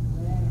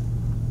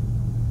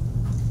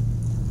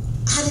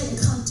 I didn't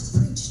come to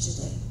preach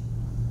today.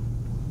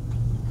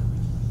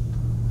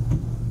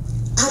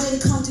 I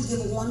didn't come to give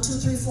a 1, 2,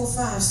 3, 4,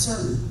 5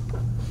 sermon.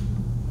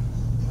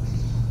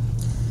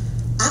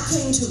 I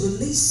came to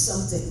release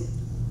something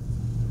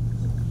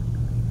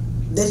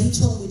that he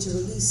told me to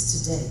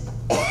release today.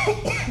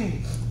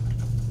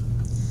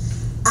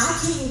 I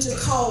came to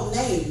call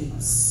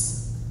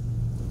names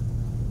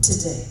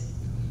today.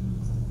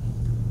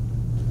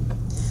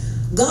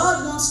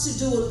 God wants to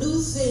do a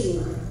new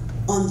thing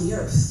on the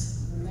earth.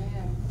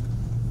 Amen.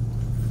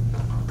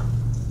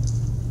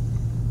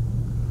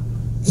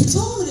 He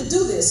told me to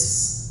do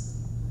this.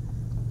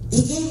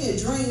 He gave me a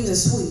dream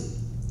this week.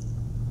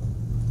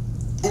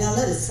 And I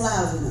let it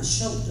fly over my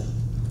shoulder.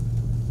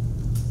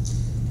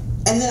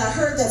 And then I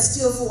heard that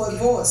still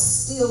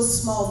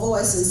small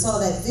voice, and saw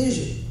that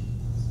vision.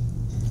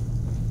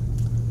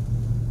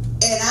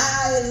 And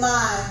I, in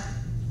my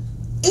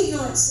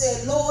ignorance,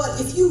 said, Lord,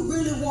 if you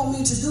really want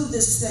me to do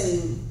this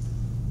thing,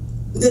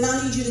 then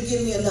I need you to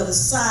give me another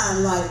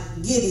sign like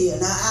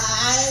Gideon.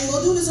 I ain't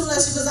going to do this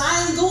because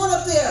I ain't going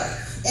up there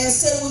and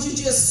say what you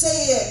just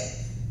said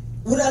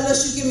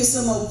unless you give me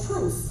some more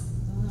proof.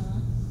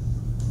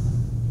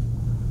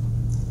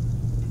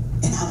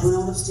 And I went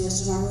on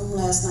upstairs to my room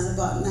last night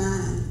about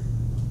 9.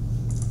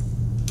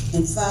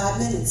 In 5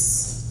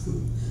 minutes,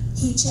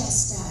 he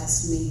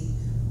chastised me.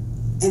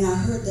 And I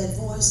heard that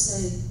voice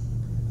say,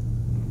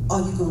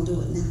 are you going to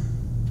do it now?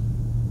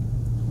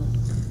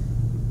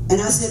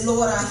 And I said,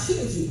 Lord, I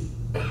hear you.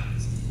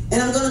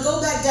 And I'm going to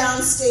go back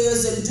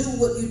downstairs and do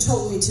what you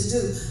told me to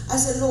do. I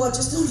said, Lord,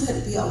 just don't let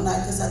it be all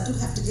night because I do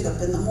have to get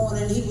up in the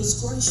morning. He was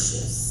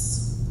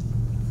gracious.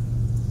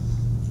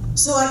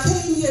 So I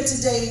came here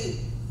today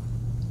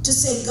to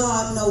say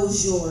God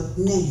knows your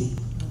name.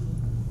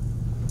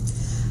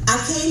 I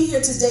came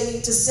here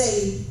today to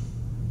say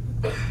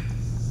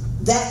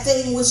that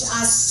thing which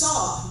I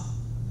saw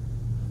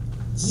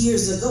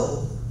years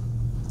ago,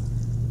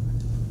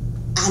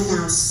 I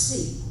now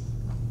see.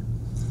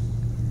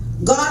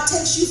 God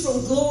takes you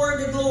from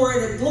glory to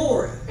glory to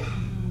glory.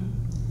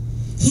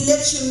 He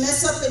lets you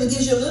mess up and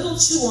gives you a little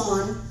chew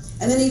on,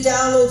 and then he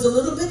downloads a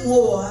little bit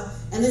more,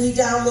 and then he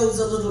downloads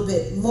a little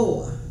bit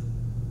more.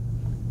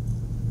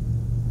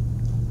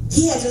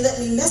 He had to let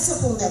me mess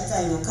up on that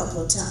thing a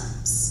couple of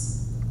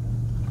times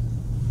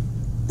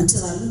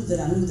until I knew that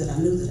I knew that I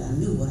knew that I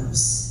knew what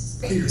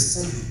he was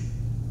saying.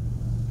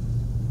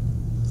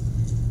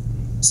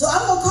 So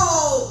I'm going to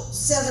call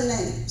 7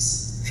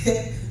 names.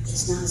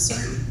 It's not a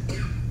sermon.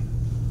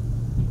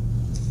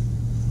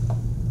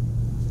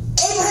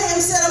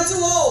 Abraham said, I'm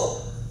too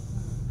old.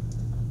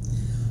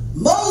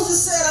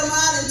 Moses said, I'm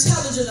not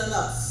intelligent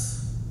enough.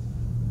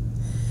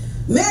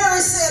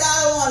 Mary said,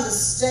 I don't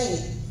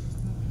understand.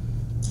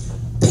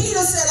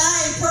 Peter said,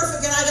 I ain't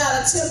perfect and I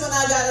got a temper and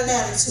I got an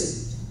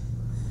attitude.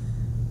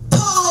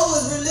 Paul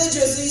was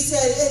religious. He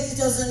said, it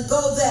doesn't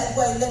go that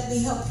way. Let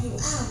me help you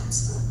out.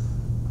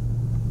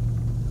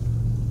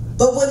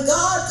 But when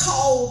God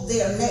called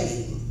their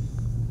name,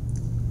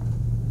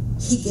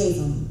 he gave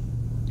them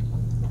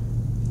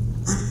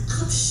an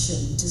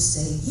option to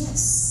say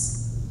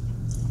yes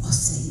or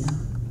say no.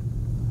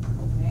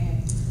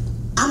 Amen.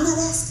 I'm not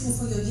asking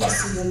for your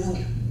yes or your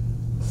no.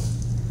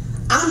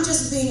 I'm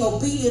just being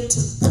obedient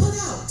to put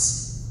out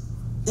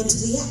into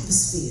the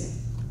atmosphere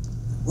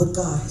what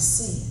God has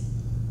said.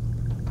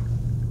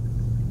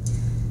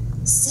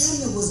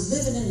 Samuel was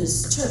living in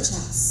his church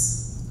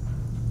house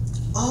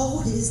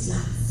all his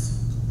life.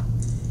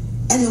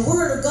 And the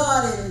word of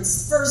God in 1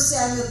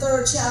 Samuel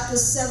 3rd chapter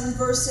 7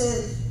 verse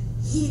said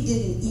he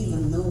didn't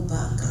even know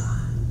about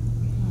God.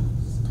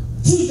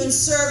 He'd been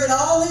serving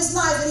all his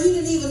life and he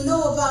didn't even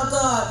know about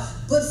God.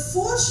 But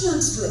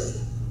fortunately,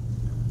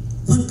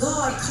 when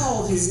God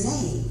called his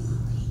name,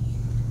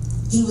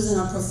 he was in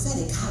a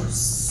prophetic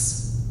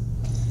house.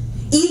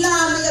 Eli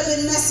may have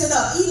been messing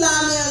up. Eli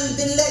may have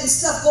been letting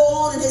stuff go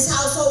on in his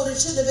household that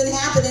shouldn't have been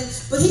happening,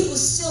 but he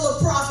was still a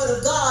prophet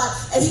of God,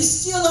 and he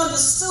still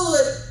understood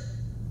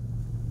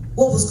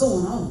what was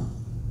going on.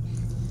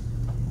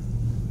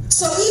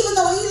 So even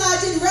though Eli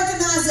didn't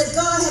recognize that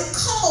God had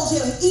called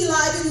him,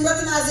 Eli didn't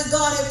recognize that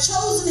God had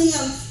chosen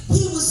him,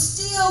 he was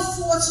still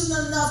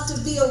fortunate enough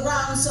to be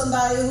around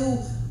somebody who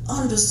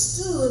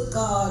understood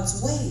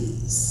God's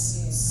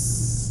ways.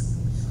 Yes.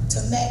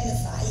 To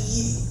magnify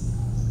you.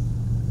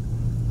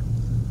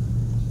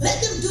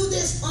 Let them do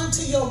this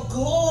unto your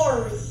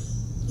glory.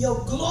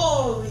 Your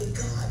glory,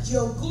 God.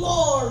 Your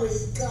glory,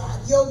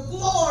 God. Your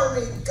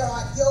glory,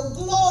 God. Your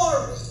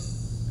glory.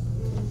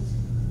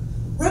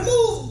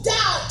 Remove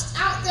doubt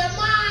out their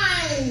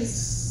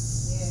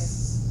minds.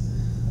 Yes.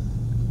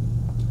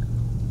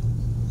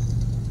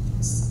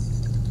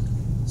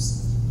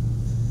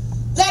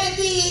 Let it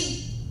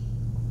be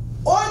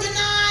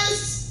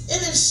organized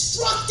and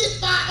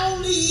instructed by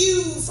only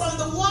you from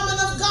the woman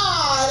of